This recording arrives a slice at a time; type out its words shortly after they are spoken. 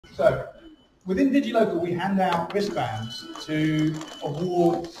So, within Digilocal, we hand out wristbands to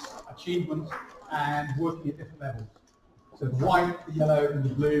awards, achievements, and working at different levels. So the white, the yellow, and the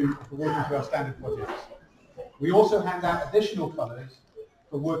blue for working through our standard projects. We also hand out additional colours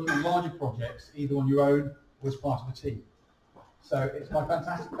for working on larger projects, either on your own or as part of a team. So it's my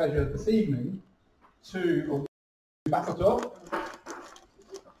fantastic pleasure this evening to award you back at top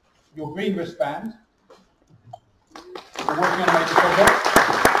your green wristband for working on a major project.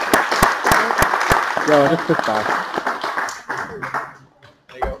 Yeah, just put back.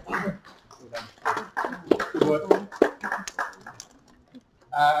 There you go. Good work.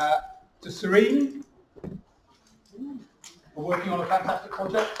 To Serene for working on a fantastic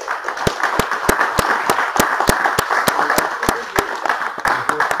project.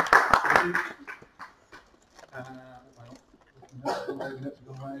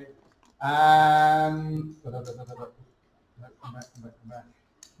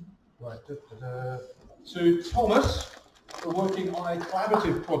 Right. To Thomas for working on a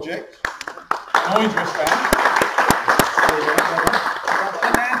collaborative project. An orange wristband.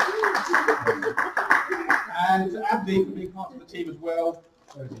 And to Abdi for being part of the team as well.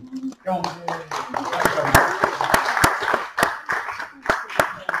 Go on.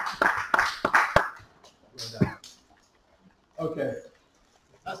 Okay.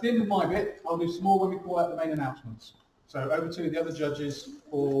 That's the end of my bit. I'll do some more when we call out the main announcements. So over to the other judges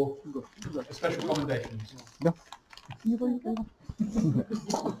for the special commendations. Yeah.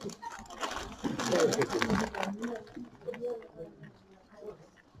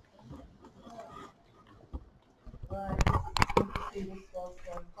 Right, this was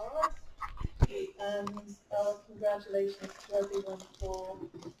going hard, and congratulations to everyone for,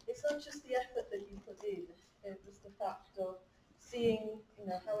 it's not just the effort that you put in, it was the fact of seeing,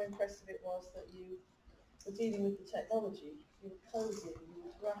 how impressive it was that you were dealing with the technology, you were coding, you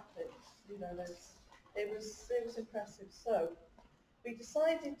were graphics, it was impressive. So we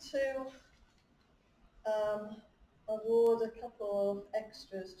decided to award a couple of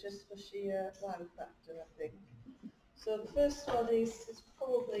extras just for sheer wow factor, I think. So the first one is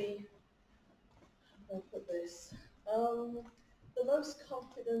probably, I'll put this, the most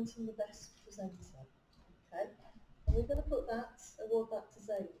confident and the best presenter. Okay, and we're going to award that to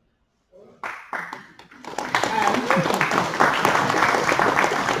Zayn.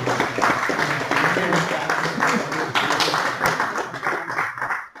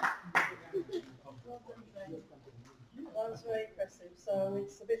 That was very impressive. So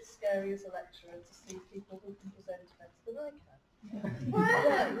it's a bit scary as a lecturer to see people who can present better than I can.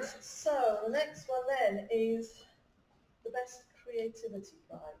 Right, so the next one then is the best creativity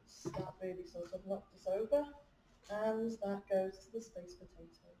prize. That really sort of knocked us over, and that goes to the space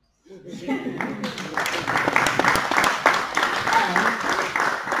potatoes. And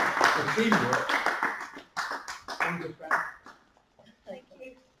for teamwork, Thank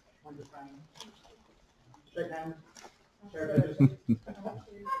you. shake hands.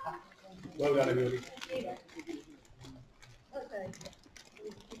 Well done, everybody. Okay.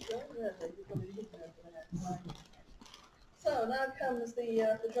 So now comes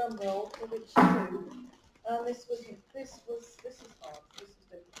the drum roll for which two. And this is hard. This is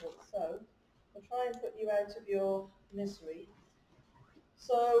difficult. So I'll try and put you out of your misery.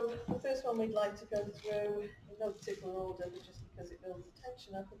 So the first one we'd like to go through in no particular order, but just because it builds the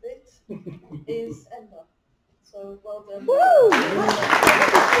tension up a bit, is Emma. So well done. Woo!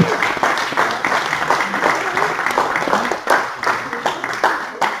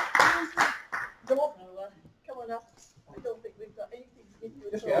 Come on up. I don't think we've got anything to give you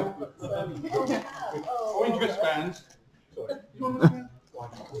at all. But, Orange wristbands. Sorry. You want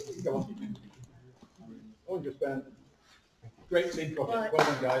wristband? Go on. Orange wristband. Great team project. Right. Well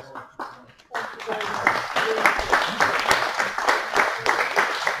done, guys. Thank you very much.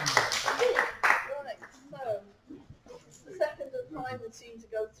 Right, so this is the second and final team to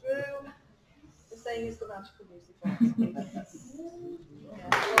go through. The saying is the magical music box. Yeah,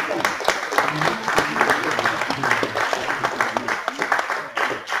 well done.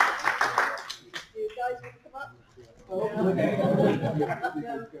 You guys want to come up?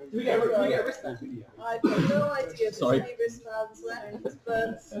 Do we get a wristband? I've got no idea if there's any wristbands left,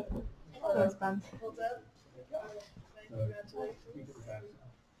 but well done. Well done. Congratulations.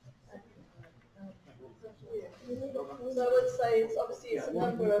 So I would say it's obviously a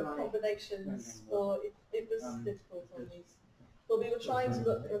number of combinations, or it was difficult on these. But we were trying to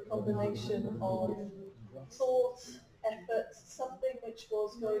look for a combination of thought, effort, something which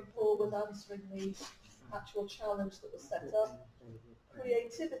was going forward answering the actual challenge that was set up,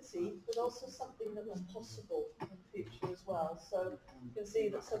 creativity, but also something that was possible and future as well. So you can see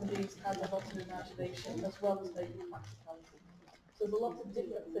that some of these have a lot of imagination as well as maybe practicality. So there's a lot of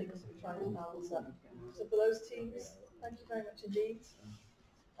different things that we're trying to balance up. So for those teams, thank you very much indeed.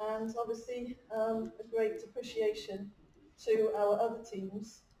 And obviously a great appreciation to our other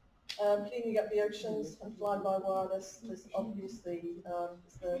teams. Cleaning up the oceans and fly-by wireless, there's obviously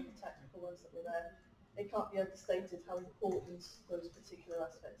the technical ones that were there. It can't be understated how important those particular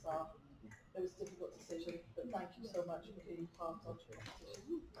aspects are. It was a difficult decision, but thank you so much for being part of the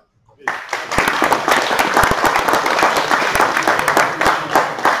competition.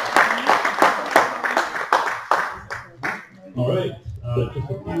 All right,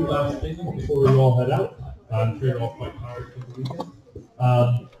 just a few last things before we all head out. I'm sure you're all quite tired from the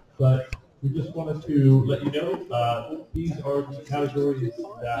weekend. But we just wanted to let you know these are the categories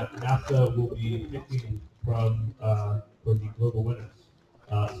that NASA will be picking from for the global winners.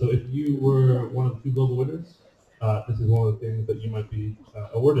 So if you were one of the 2 global winners, this is one of the things that you might be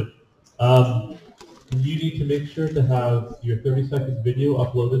awarded. You need to make sure to have your 30-second video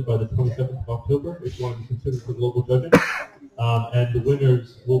uploaded by the 27th of October if you want to be considered for global judging. And the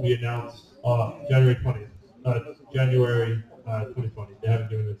winners will be announced January 20th. January 2020. They haven't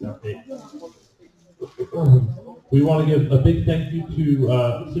given us that date. We want to give a big thank you to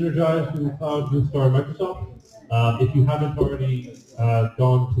Synergize, Google Cloud, Blue Star, and Microsoft. If you haven't already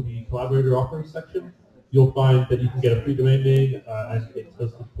gone to the collaborator offers section, you'll find that you can get a free domain name and it's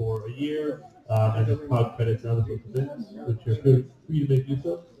hosted for a year, and just cloud credits and other sorts of things, which you're free to make use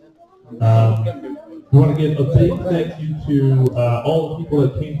of. We want to give a big thank you to all the people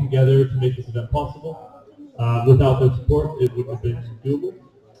that came together to make this event possible. Without their support, it wouldn't have been doable.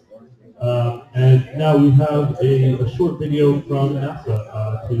 And now we have a short video from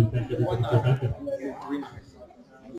NASA to thank everybody for attention.